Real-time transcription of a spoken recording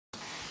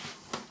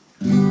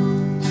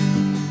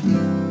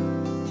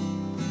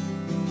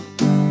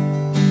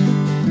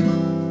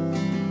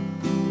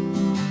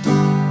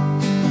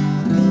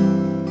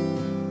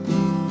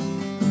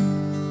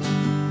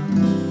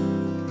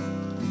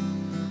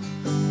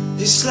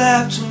They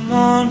slapped them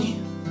on you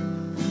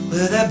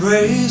where that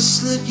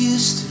bracelet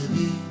used to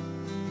be.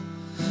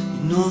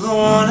 You know, the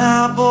one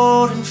I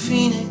bought in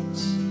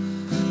Phoenix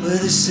where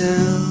they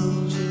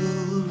sell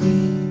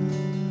jewelry.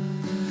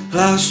 But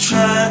I was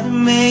trying to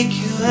make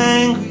you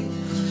angry,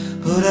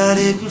 but I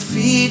didn't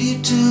feed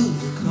you to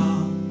the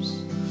cops.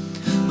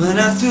 When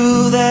I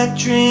threw that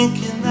drink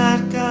in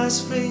that guy's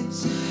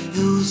face,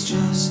 it was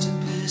just to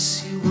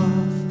piss you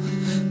off.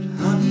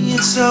 But honey,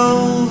 it's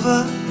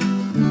over.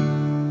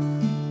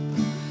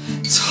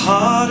 It's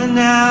harder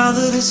now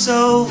that it's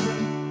over.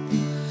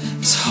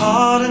 It's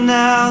harder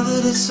now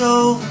that it's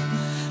over.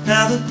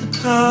 Now that the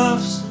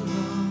cuffs are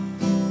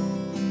off,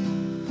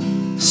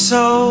 it's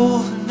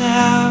over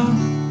now.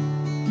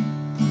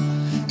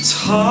 It's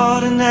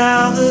harder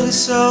now that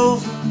it's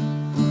over.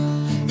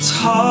 It's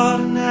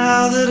harder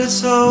now that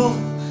it's over.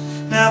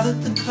 Now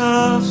that the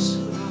cuffs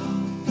are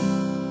off,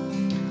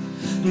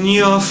 and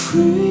you're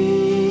free.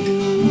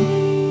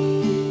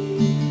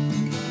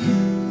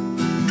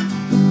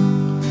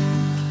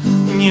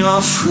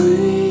 You're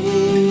free,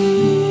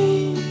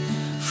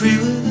 free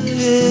with a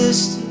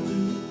history.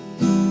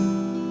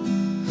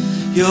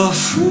 You're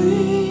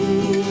free,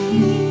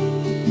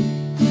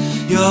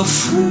 you're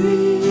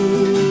free,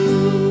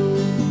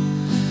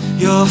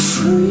 you're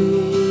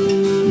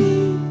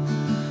free,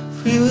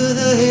 free with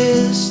a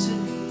history.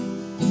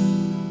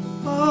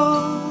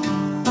 Oh.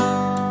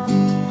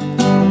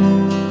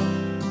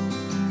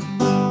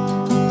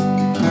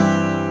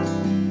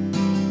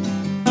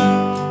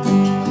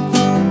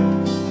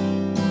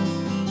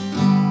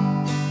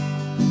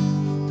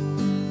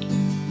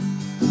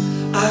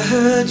 I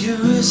heard your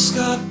wrist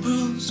got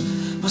bruised,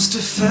 must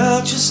have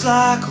felt just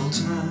like old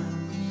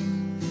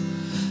times.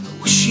 I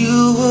wish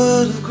you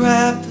would have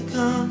grabbed the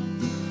gun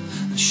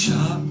and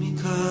shot me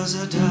 'cause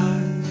I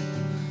died.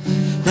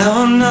 Now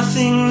I'm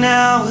nothing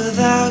now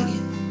without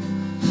you.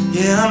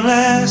 Yeah, I'm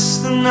less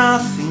than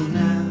nothing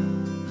now.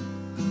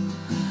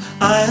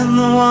 I am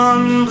the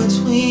one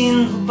between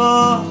the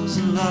bars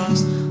and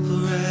lost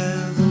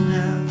forever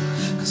now.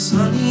 'Cause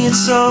honey,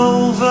 it's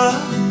over.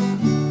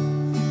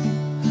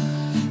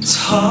 It's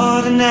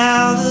harder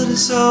now that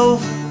it's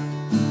over.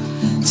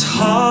 It's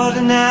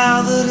harder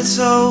now that it's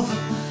over.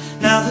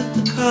 Now that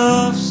the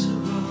cuffs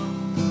are off,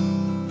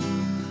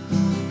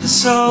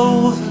 it's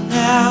over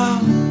now.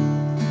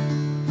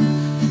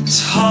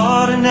 It's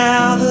harder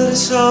now that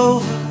it's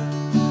over.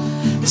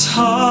 It's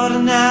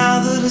harder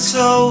now that it's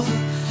over.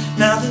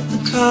 Now that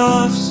the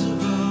cuffs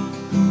are off,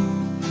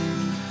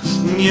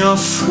 and you're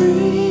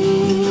free.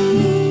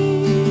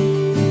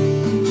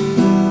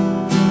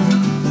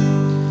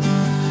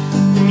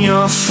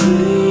 You're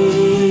free,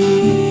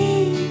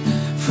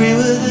 free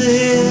with a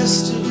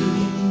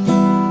history.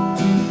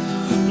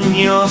 And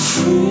you're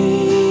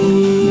free,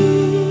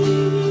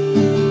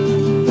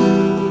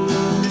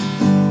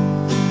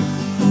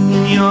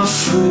 and you're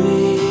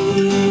free,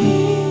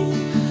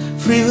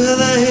 free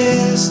with a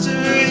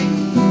history.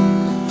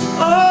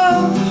 Oh,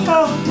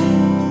 oh.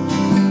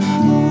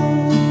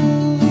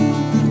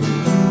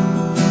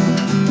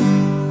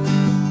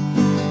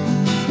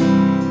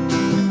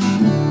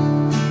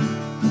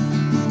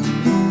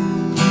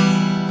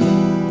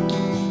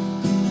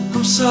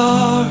 I'm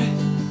sorry,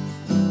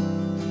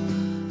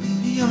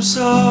 baby, I'm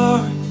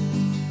sorry,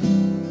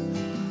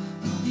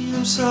 honey,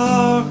 I'm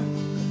sorry.